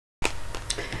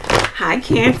Hi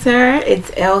Cancer,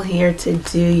 it's Elle here to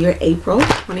do your April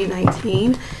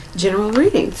 2019 general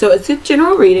reading. So it's a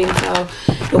general reading, so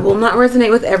it will not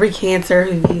resonate with every Cancer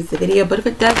who views the video, but if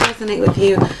it does resonate with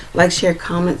you, like, share,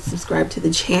 comment, subscribe to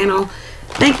the channel.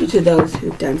 Thank you to those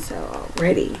who've done so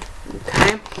already.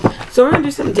 Okay, so we're going to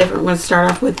do something different. We're going to start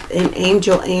off with an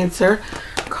angel answer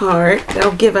card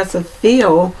that'll give us a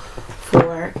feel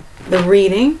for the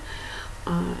reading,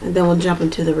 and then we'll jump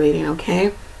into the reading.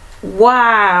 Okay.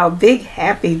 Wow, big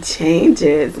happy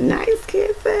changes. Nice,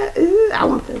 Cancer. Ooh, I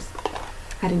want this.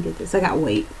 I didn't get this. I got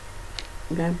weight.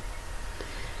 Okay.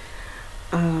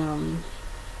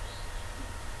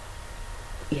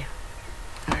 Yeah.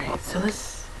 Alright, so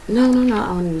let's no,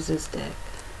 I want to use this deck.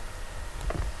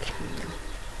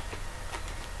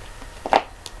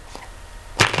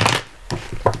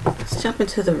 Let's jump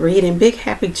into the reading. Big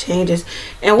happy changes,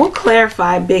 and we'll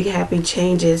clarify big happy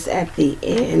changes at the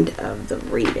end of the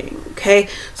reading. Okay,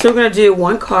 so we're going to do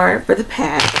one card for the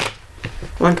past,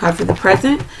 one card for the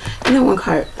present, and then one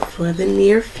card for the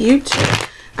near future.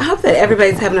 I hope that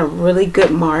everybody's having a really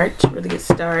good March, really good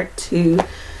start to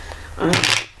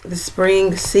the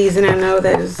spring season. I know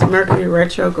that is Mercury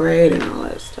retrograde and all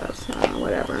that stuff, so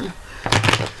whatever.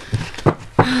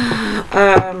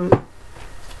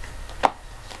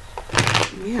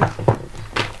 Yeah.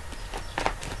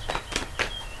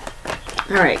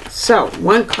 All right. So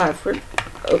one card for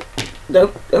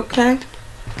okay.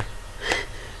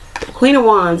 Queen of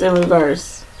Wands in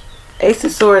reverse. Ace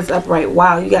of Swords upright.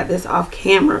 Wow, you got this off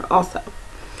camera also.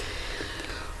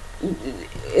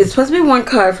 It's supposed to be one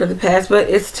card for the past, but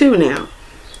it's two now.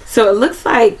 So it looks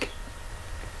like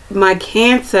my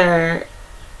Cancer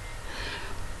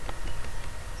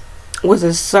was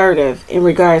assertive in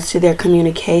regards to their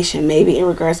communication, maybe in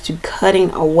regards to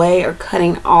cutting away or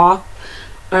cutting off,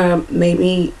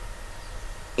 maybe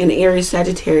an Aries,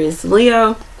 Sagittarius,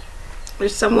 Leo.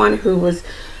 There's someone who was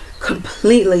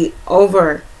completely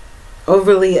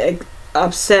overly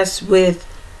obsessed with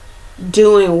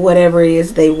doing whatever it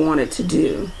is they wanted to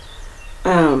do.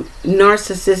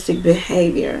 Narcissistic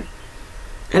behavior.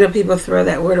 I know people throw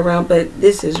that word around, but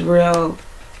this is real.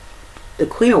 The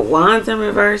Queen of Wands in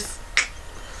reverse.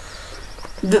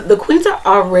 The queens are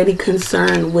already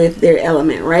concerned with their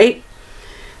element, right?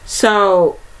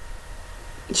 So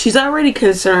she's already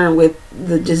concerned with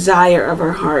the desire of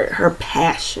her heart, her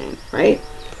passion, right?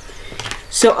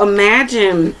 So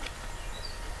imagine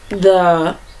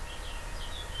the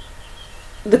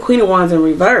Queen of Wands in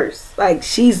reverse. Like,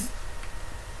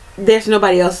 there's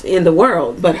nobody else in the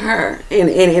world but her, and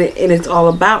it's all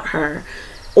about her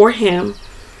or him.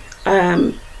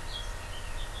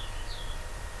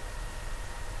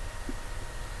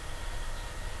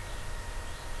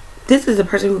 This is a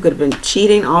person who could have been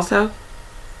cheating also,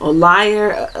 a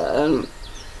liar,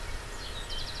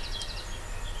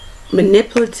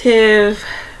 manipulative.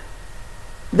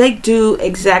 They do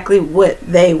exactly what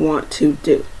they want to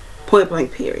do, point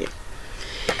blank period.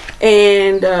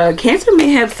 And Cancer may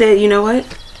have said, you know what,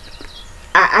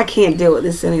 I can't deal with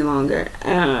this any longer.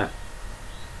 I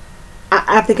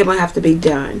think it might have to be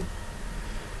done.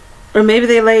 Or maybe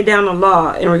they laid down the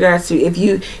law in regards to, if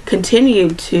you continue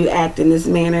to act in this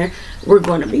manner, we're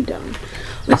going to be done.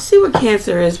 Let's see what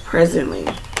Cancer is presently.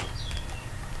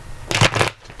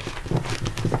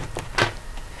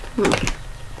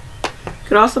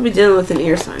 Could also be dealing with an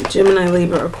air sign, Gemini,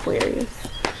 Libra, Aquarius.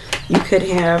 You could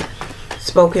have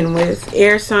spoken with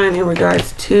air sign in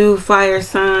regards to fire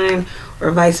sign,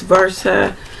 or vice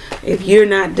versa. If you're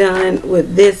not done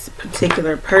with this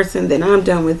particular person, then I'm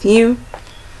done with you.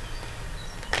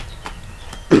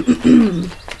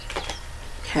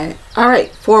 Okay. All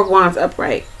right. Four of Wands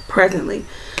upright presently.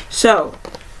 So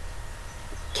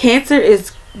Cancer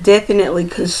is definitely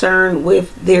concerned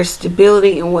with their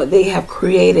stability and what they have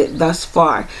created thus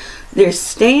far. They're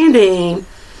standing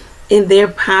in their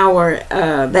power.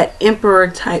 That Emperor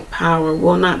type power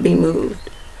will not be moved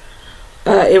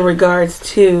in regards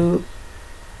to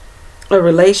a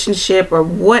relationship or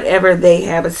whatever they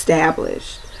have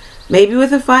established. Maybe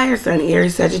with a fire sign,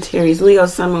 Aries, Sagittarius, Leo,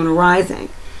 Sun, Moon, Rising.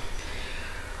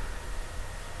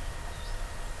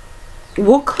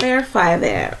 We'll clarify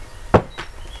that.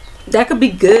 That could be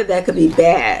good, that could be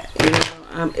bad. You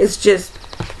know, it's just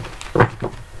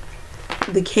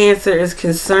the Cancer is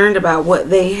concerned about what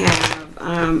they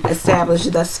have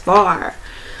established thus far.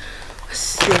 Let's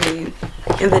see.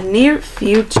 In the near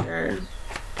future,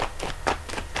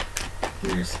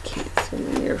 there's Cancer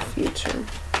in the near future.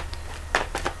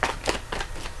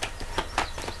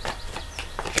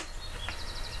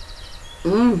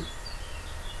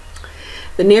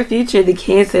 The near future, the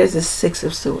Cancer is the Six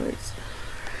of Swords.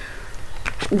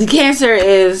 the Cancer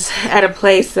is at a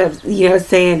place of, you know,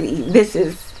 saying this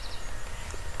is,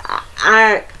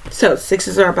 so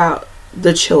sixes are about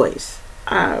the choice.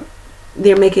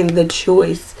 They're making the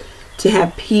choice to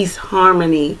have peace,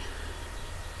 harmony,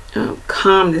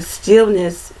 calmness,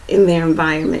 stillness in their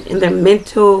environment, in their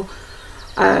mental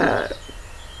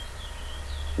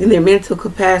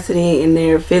capacity, in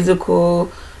their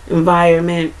physical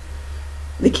environment.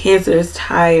 The Cancer is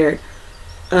tired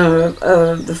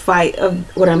of the fight,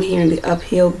 of what I'm hearing, the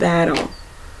uphill battle.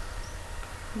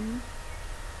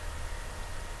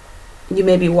 You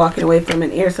may be walking away from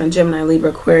an Air, Sun, Gemini,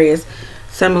 Libra, Aquarius,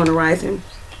 Sun, Moon, Rising.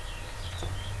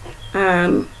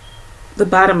 The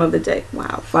bottom of the deck.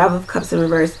 Wow. Five of Cups in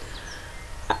reverse.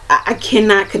 I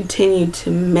cannot continue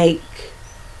to make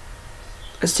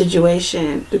a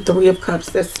situation, the Three of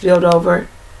Cups that spilled over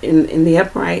in the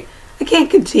upright. I can't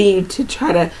continue to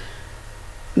try to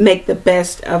make the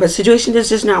best of a situation that's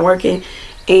just not working,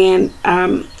 and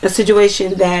a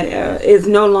situation that is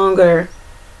no longer,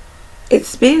 it's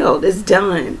spilled, it's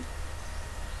done.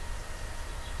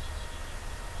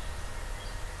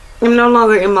 I'm no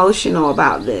longer emotional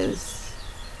about this.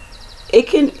 I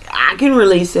can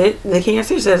release it. The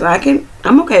Cancer says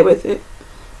I'm okay with it.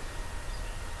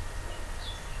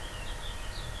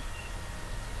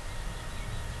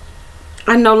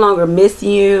 I no longer miss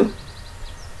you.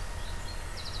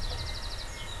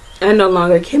 I no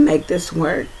longer can make this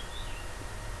work.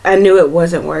 I knew it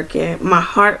wasn't working. My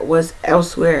heart was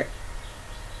elsewhere.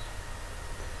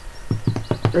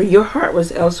 Or your heart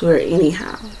was elsewhere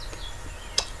anyhow.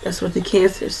 That's what the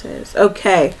Cancer says.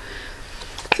 Okay.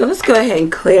 So let's go ahead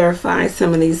and clarify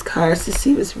some of these cards to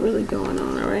see what's really going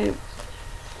on, alright?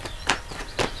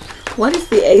 What is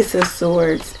the Ace of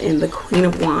Swords and the Queen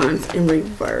of Wands in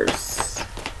reverse?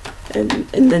 In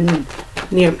the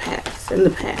near past, in the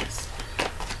past.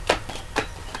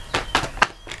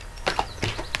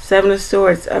 Seven of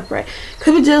Swords upright.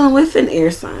 Could be dealing with an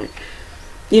air sign.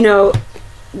 You know,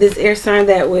 this air sign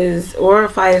that was, or a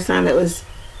fire sign that was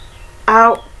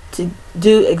out to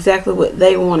do exactly what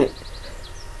they wanted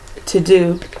to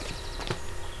do,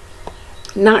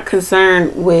 not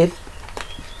concerned with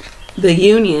the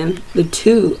union, the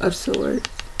Two of Swords,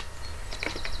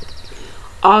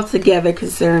 altogether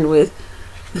concerned with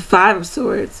the Five of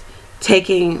Swords,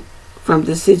 taking from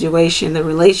the situation, the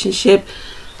relationship,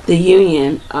 the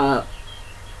union,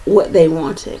 what they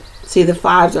wanted. See, the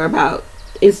fives are about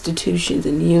institutions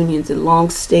and unions and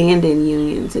long-standing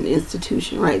unions and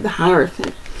institutions, right? The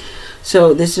Hierophant.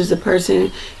 So this is a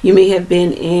person you may have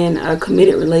been in a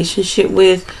committed relationship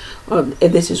with, or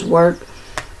if this is work,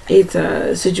 it's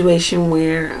a situation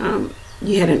where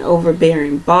you had an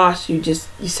overbearing boss. You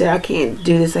said, I can't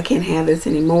do this, I can't have this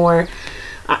anymore.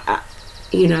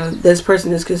 You know, this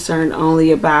person is concerned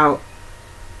only about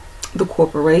the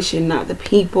corporation, not the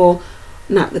people,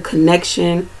 not the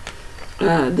connection.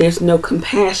 There's no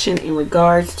compassion in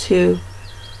regards to,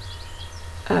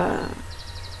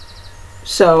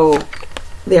 so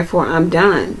therefore I'm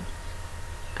done.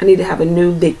 I need to have a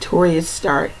new victorious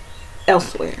start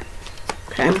elsewhere.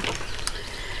 Okay.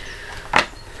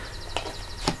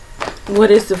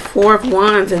 What is the Four of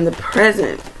Wands in the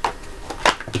present?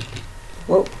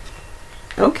 Whoa.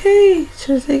 Okay.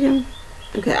 Should I take him?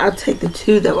 Okay, I'll take the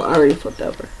two that were already flipped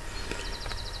over.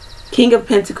 King of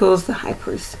Pentacles, the High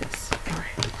Priestess. All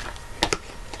right.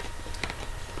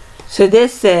 So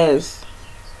this says,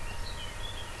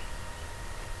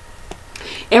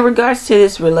 in regards to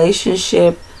this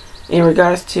relationship, in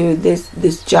regards to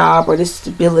this job or this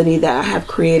stability that I have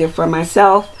created for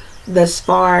myself thus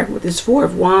far with this Four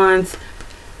of Wands,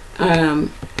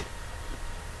 I'm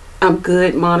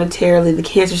good monetarily. The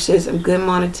Cancer says I'm good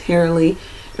monetarily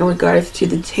in regards to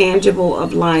the tangible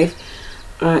of life,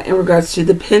 in regards to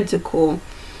the Pentacle.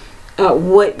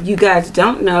 What you guys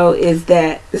don't know is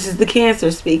that, this is the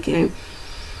Cancer speaking,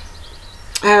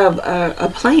 I have a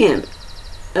plan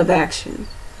of action.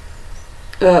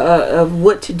 Of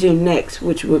what to do next,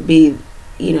 which would be,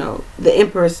 you know, the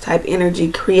Empress type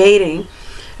energy, creating.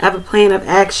 I have a plan of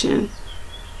action.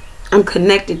 I'm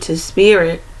connected to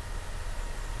spirit,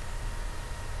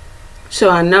 so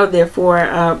I know,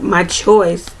 therefore, my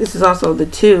choice, this is also the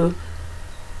two,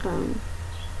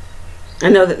 I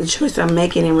know that the choice I'm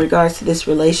making in regards to this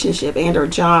relationship and or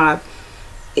job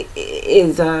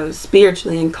is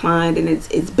spiritually inclined, and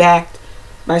it's backed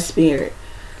by spirit.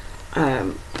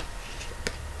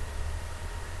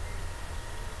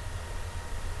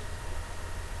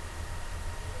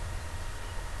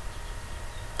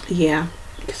 Yeah,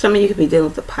 some of you could be dealing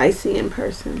with a Piscean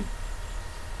person.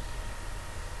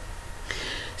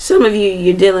 some of you,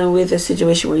 you're dealing with a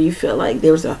situation where you feel like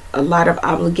there was a lot of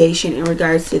obligation in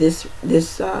regards to this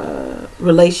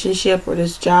relationship or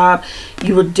this job.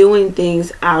 You were doing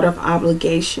things out of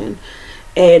obligation,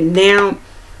 and now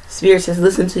Spirit says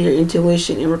listen to your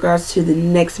intuition in regards to the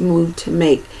next move to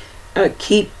make.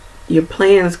 Keep your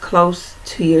plans close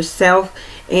to yourself,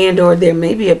 and or there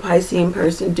may be a Piscean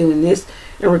person doing this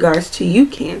in regards to you,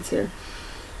 Cancer,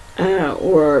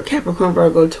 or Capricorn,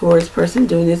 Virgo, Taurus person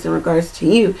doing this in regards to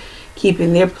you,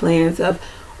 keeping their plans of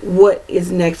what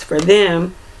is next for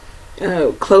them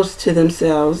close to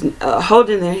themselves,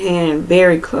 holding their hand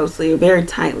very closely or very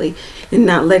tightly, and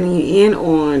not letting you in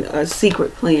on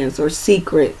secret plans or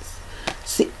secrets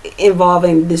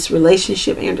involving this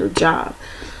relationship and or job.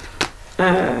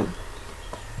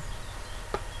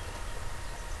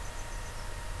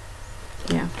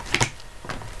 Yeah.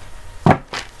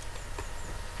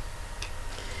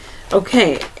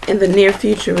 Okay, in the near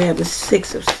future we have the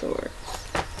Six of Swords.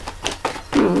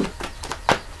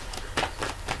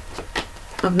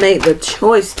 I've made the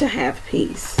choice to have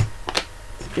peace.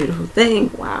 It's a beautiful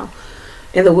thing. Wow.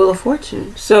 And the Wheel of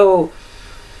Fortune. So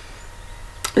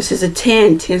this is a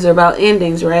 10. 10s are about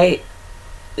endings, right?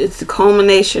 It's the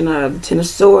culmination of the Ten of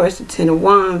Swords, the Ten of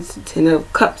Wands, the Ten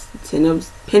of Cups, the Ten of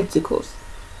Pentacles.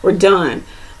 We're done.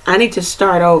 I need to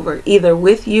start over, either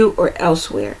with you or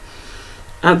elsewhere.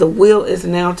 The wheel is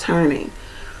now turning.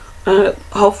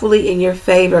 Hopefully in your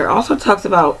favor. It also talks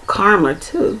about karma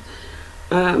too.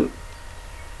 The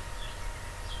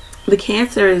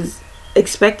Cancer is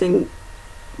expecting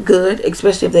good,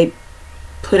 especially if they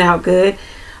put out good.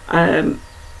 The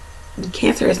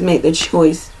Cancer has made the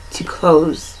choice to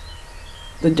close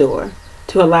the door,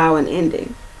 to allow an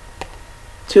ending,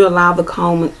 to allow the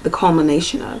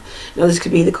culmination of. Now this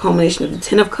could be the culmination of the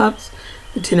Ten of Cups,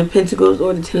 the Ten of Pentacles,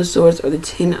 or the Ten of Swords, or the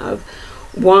Ten of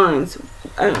Wands.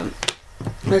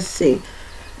 Let's see.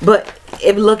 But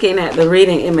if looking at the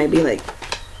reading, it may be like,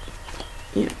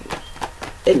 you know,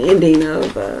 an ending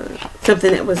of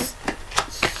something that was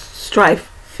strife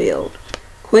filled.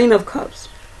 Queen of Cups.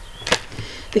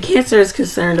 The Cancer is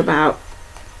concerned about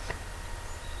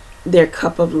their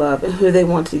cup of love and who they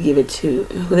want to give it to,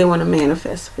 and who they want to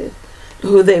manifest with,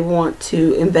 who they want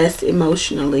to invest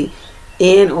emotionally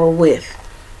in or with.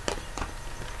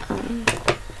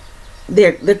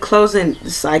 They're closing the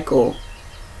cycle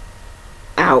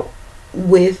out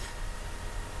with,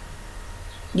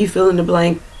 you fill in the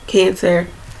blank, Cancer.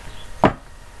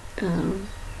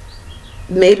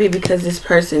 Maybe because this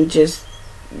person just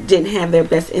didn't have their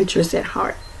best interest at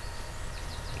heart.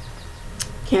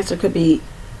 Cancer could be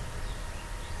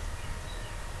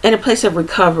in a place of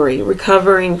recovery,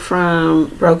 recovering from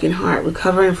broken heart,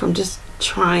 recovering from just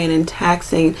trying and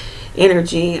taxing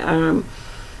energy,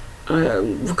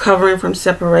 recovering from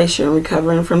separation,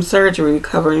 recovering from surgery,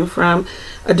 recovering from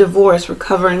a divorce,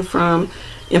 recovering from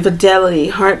infidelity,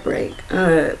 heartbreak.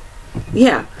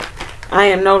 Yeah, I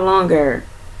am no longer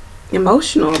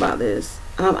emotional about this.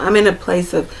 I'm in a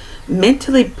place of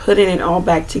mentally putting it all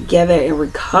back together and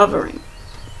recovering.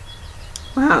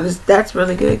 Wow, that's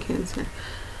really good, Cancer.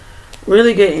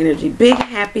 Really good energy. Big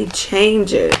happy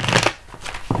changes.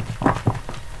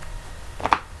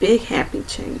 Big happy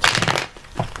changes.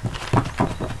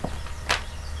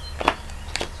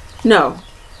 No,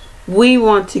 we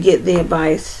want to get the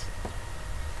advice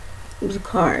of the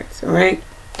cards, alright?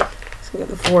 So we got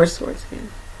the Four of Swords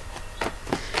again.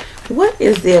 What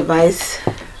is the advice?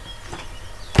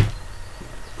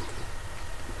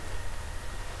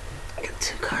 I got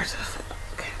two cards.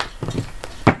 Okay.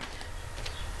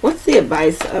 What's the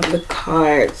advice of the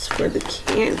cards for the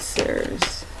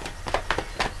Cancers?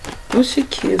 What should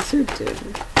Cancer do?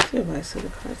 What's the advice of the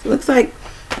cards? It looks like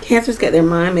Cancer's got their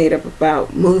mind made up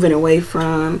about moving away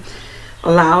from,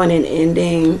 allowing an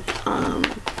ending.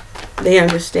 They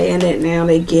understand it now.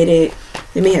 They get it.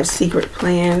 They may have secret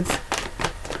plans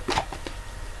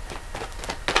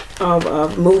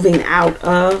of moving out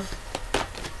of.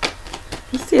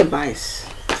 What's the advice?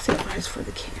 What's the advice for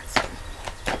the Cancer?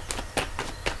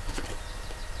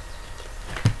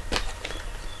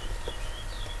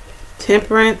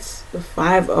 Temperance, the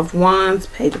Five of Wands,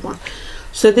 Page of Wands.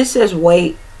 So this says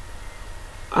wait.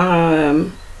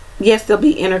 Yes, there'll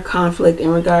be inner conflict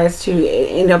in regards to,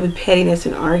 and there'll be pettiness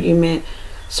and argument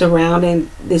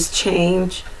surrounding this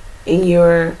change in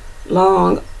your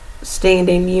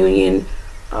long-standing union,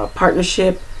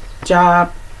 partnership,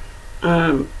 job.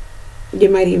 There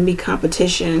might even be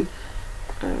competition.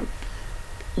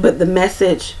 But the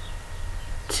message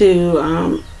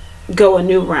to go a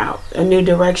new route, a new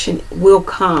direction will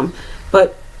come.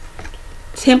 But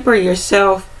temper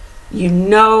yourself You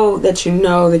know that you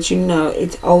know that you know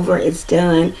it's over, it's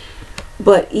done.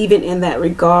 But even in that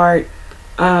regard,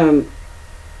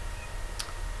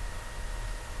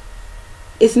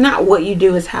 it's not what you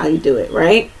do, it's how you do it,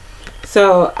 right?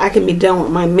 So I can be done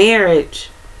with my marriage,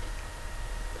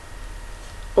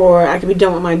 or I can be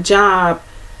done with my job,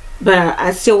 but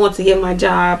I still want to give my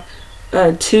job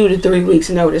 2 to 3 weeks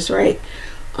notice, right?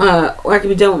 Or I can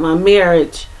be done with my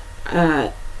marriage,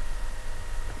 but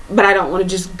I don't want to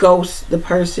just ghost the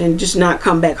person, just not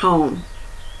come back home.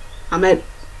 I'm at,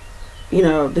 you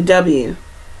know, the W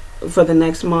for the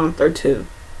next month or 2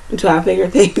 until I figure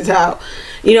things out.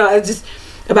 You know, it's just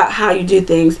about how you do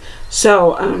things.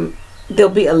 So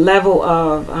there'll be a level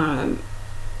of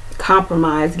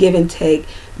compromise, give and take,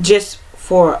 just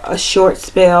for a short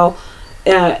spell.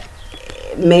 It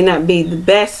may not be the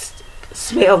best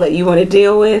spell that you want to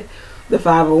deal with, the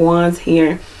Five of Wands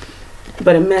here,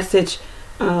 but a message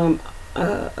of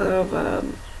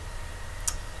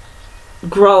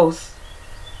growth,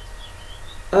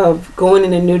 of going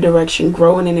in a new direction,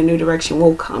 growing in a new direction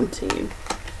will come to you.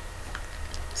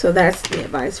 So that's the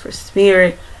advice for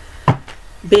Spirit.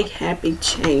 Big happy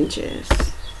changes.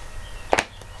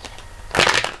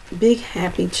 Big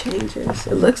happy changes.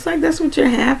 It looks like that's what you're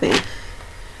having.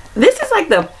 This is like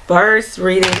the first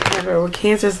reading ever where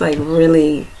Cancer's like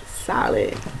really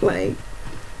solid. Like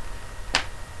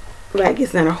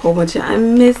it's not a whole bunch of I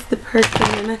miss the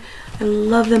person and I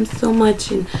love them so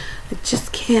much and I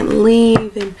just can't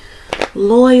leave, and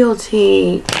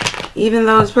loyalty, even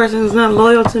though this person is not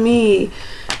loyal to me.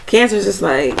 Cancer's just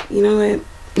like, you know what?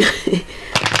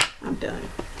 I'm done.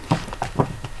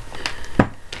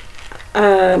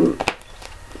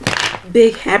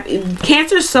 Big happy.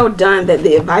 Cancer's so done that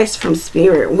the advice from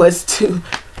Spirit was to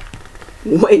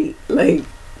wait, like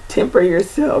temper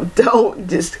yourself. Don't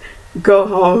just go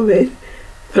home and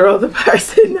throw the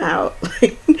person out.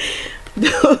 Like,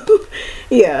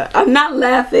 yeah, I'm not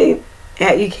laughing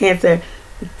at you, Cancer.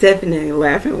 Definitely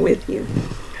laughing with you.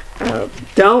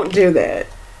 Don't do that.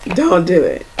 Don't do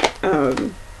it.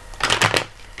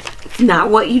 It's not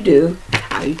what you do, it's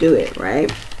how you do it,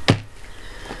 right?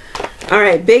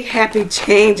 Alright, big happy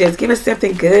changes. Give us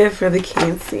something good for the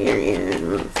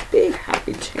Cancerians. Big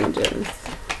happy changes.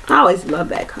 I always love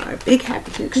that card. Big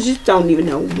happy changes. Because you just don't even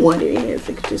know what it is.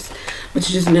 It just, but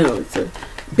you just know it's a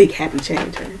big happy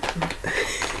changer.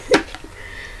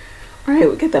 Alright,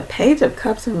 we get the Page of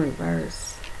Cups in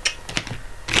reverse.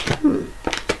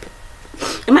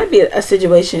 It might be a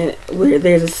situation where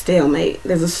there's a stalemate.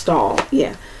 There's a stall.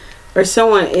 Yeah. Or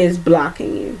someone is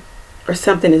blocking you. Or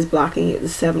something is blocking you. The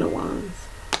Seven of Wands.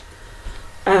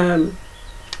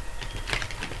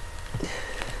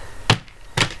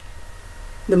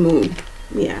 The Moon.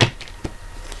 Yeah.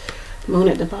 Moon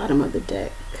at the bottom of the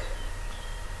deck.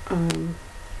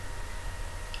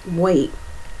 Wait.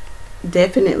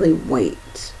 Definitely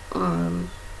wait.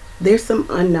 There's some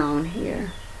unknown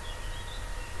here.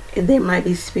 And there might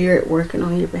be Spirit working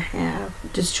on your behalf.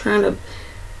 Just trying to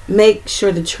make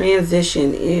sure the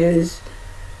transition is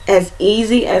as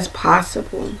easy as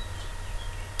possible.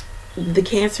 The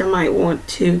Cancer might want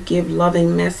to give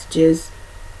loving messages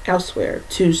elsewhere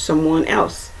to someone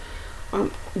else.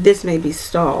 This may be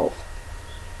stalled.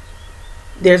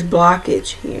 There's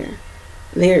blockage here.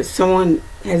 Someone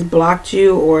has blocked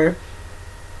you, or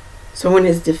someone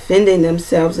is defending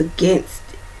themselves against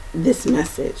this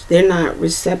message. They're not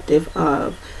receptive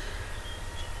of.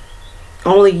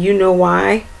 Only you know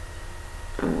why.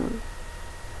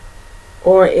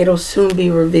 Or it'll soon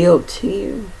be revealed to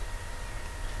you.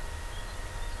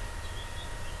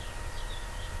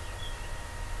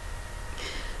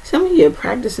 Some of you are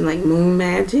practicing like moon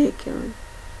magic.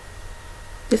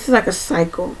 This is like a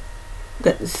cycle.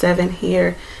 Got the 7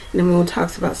 here, and the moon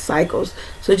talks about cycles.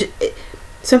 So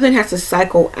something has to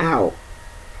cycle out,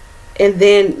 and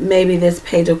then maybe this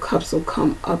Page of Cups will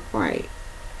come upright.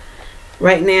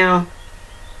 Right now,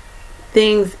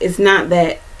 things, it's not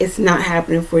that it's not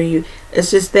happening for you. It's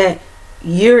just that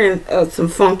you're in some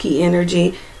funky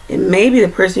energy, and maybe the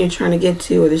person you're trying to get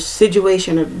to, or the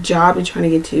situation or the job you're trying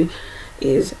to get to,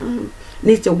 is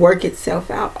needs to work itself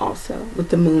out also with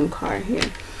the Moon card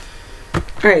here.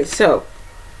 Alright, so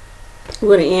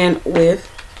we're going to end with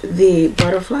the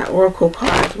Butterfly Oracle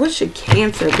cards. What should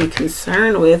Cancer be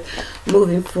concerned with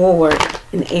moving forward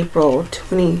in April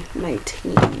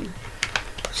 2019?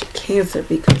 What should Cancer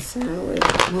be concerned with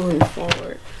moving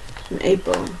forward in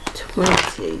April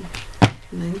 2019?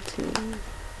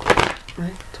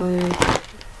 Right, 2019.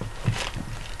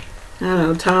 I don't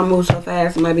know, time moves so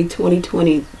fast, it might be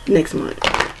 2020 next month.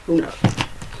 Who knows?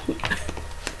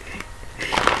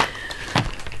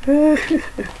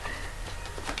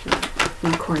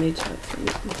 My corny jokes.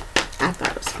 I thought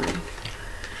it was funny.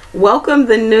 Welcome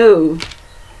the new.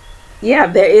 Yeah,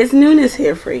 there is newness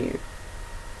here for you.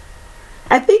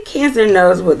 I think Cancer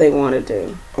knows what they want to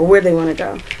do or where they want to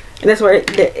go. And that's where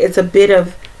it's a bit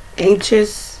of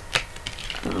anxious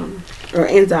or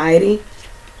anxiety.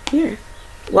 Here.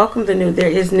 Welcome the new. There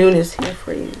is newness here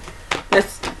for you.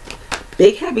 That's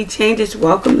big, happy changes.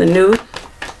 Welcome the new.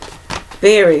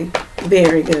 Very,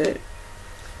 very good.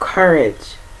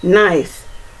 Courage. Nice.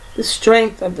 The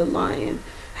strength of the lion.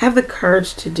 Have the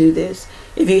courage to do this.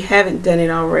 If you haven't done it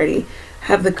already,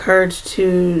 have the courage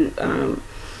to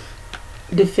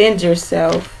defend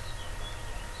yourself.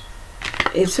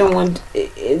 If someone,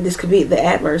 this could be the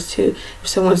adverse too, if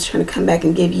someone's trying to come back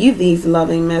and give you these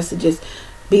loving messages,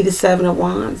 be the Seven of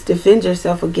Wands. Defend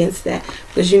yourself against that,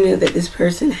 because you know that this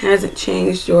person hasn't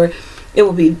changed, or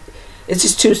it's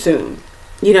just too soon,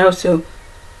 you know. So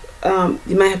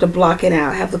you might have to block it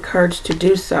out. Have the courage to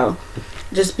do so.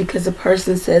 Just because a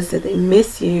person says that they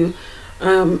miss you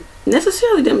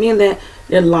necessarily doesn't mean that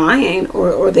they're lying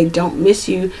or they don't miss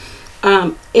you.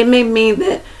 It may mean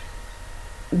that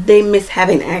they miss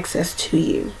having access to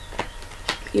you,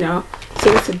 you know.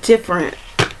 So it's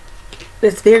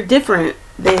very different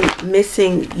than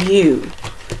missing you,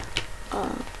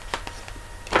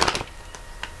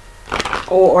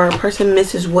 or a person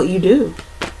misses what you do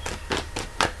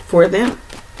for them.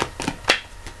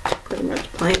 Pretty much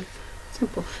plain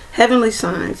simple. Heavenly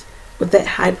signs with that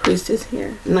High Priestess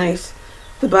here. Nice.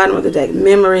 The bottom of the deck,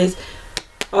 memories.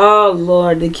 Oh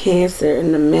Lord, the Cancer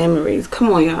and the memories. Come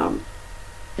on, y'all.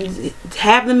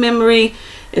 Have the memory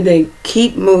and then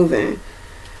keep moving.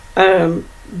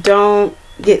 Don't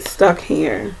get stuck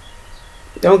here.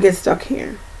 Don't get stuck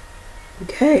here.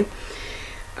 Okay.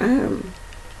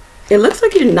 It looks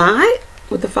like you're not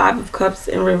with the Five of Cups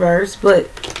in reverse, but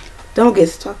don't get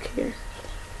stuck here.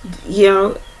 You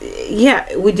know,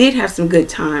 yeah, we did have some good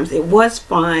times. It was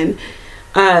fun.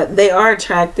 They are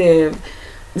attractive.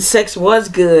 The sex was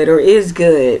good or is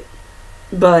good,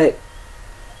 but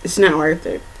it's not worth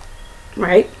it,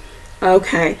 right?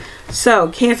 Okay, so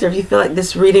Cancer, if you feel like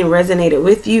this reading resonated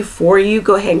with you, for you,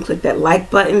 go ahead and click that like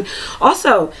button.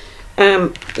 Also,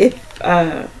 if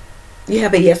you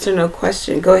have a yes or no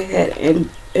question, go ahead and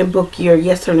book your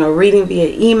yes or no reading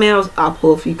via emails. I'll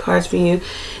pull a few cards for you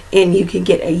and you can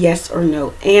get a yes or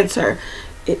no answer.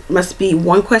 It must be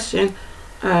one question,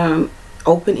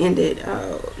 open-ended.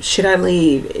 Should I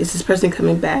leave? Is this person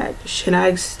coming back? Should I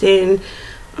extend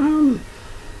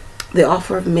the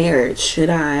offer of marriage? Should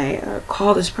I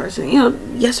call this person? You know,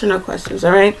 yes or no questions,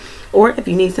 all right? Or if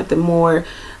you need something more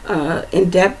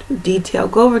in-depth,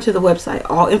 detailed, go over to the website.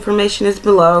 All information is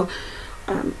below,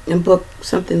 and book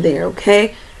something there,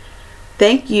 okay?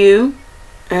 Thank you.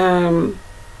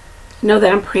 Know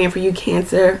that I'm praying for you,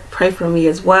 Cancer. Pray for me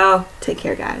as well. Take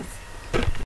care, guys.